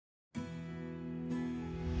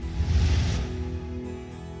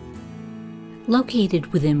Located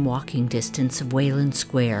within walking distance of Wayland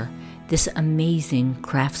Square, this amazing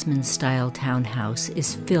Craftsman Style Townhouse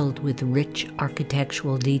is filled with rich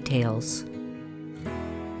architectural details.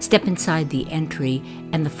 Step inside the entry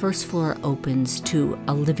and the first floor opens to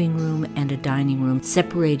a living room and a dining room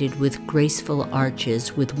separated with graceful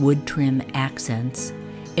arches with wood trim accents,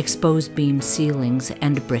 exposed beam ceilings,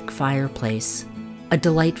 and a brick fireplace. A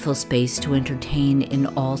delightful space to entertain in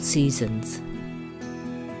all seasons.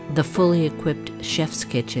 The fully equipped chef's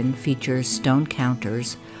kitchen features stone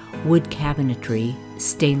counters, wood cabinetry,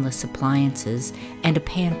 stainless appliances, and a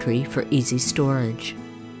pantry for easy storage.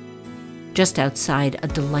 Just outside, a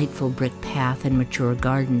delightful brick path and mature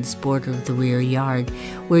gardens border the rear yard,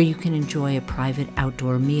 where you can enjoy a private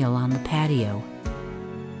outdoor meal on the patio.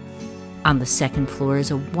 On the second floor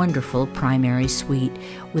is a wonderful primary suite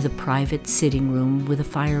with a private sitting room with a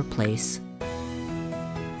fireplace,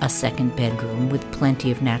 a second bedroom with plenty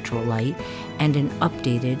of natural light, and an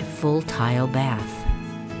updated full tile bath.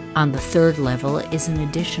 On the third level is an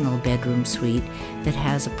additional bedroom suite that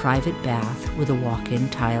has a private bath with a walk-in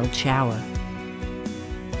tiled shower.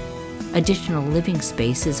 Additional living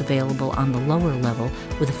space is available on the lower level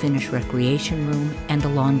with a finished recreation room and a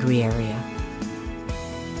laundry area.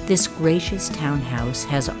 This gracious townhouse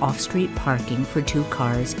has off-street parking for 2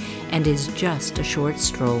 cars and is just a short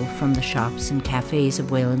stroll from the shops and cafes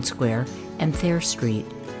of Wayland Square and Thayer Street.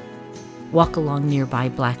 Walk along nearby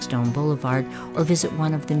Blackstone Boulevard or visit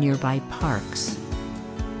one of the nearby parks.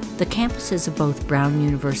 The campuses of both Brown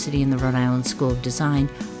University and the Rhode Island School of Design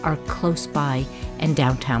are close by, and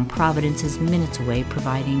downtown Providence is minutes away,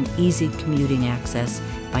 providing easy commuting access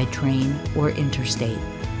by train or interstate.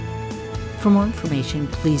 For more information,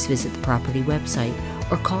 please visit the property website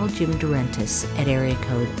or call Jim Durentis at area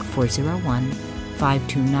code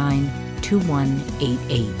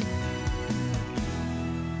 401-529-2188.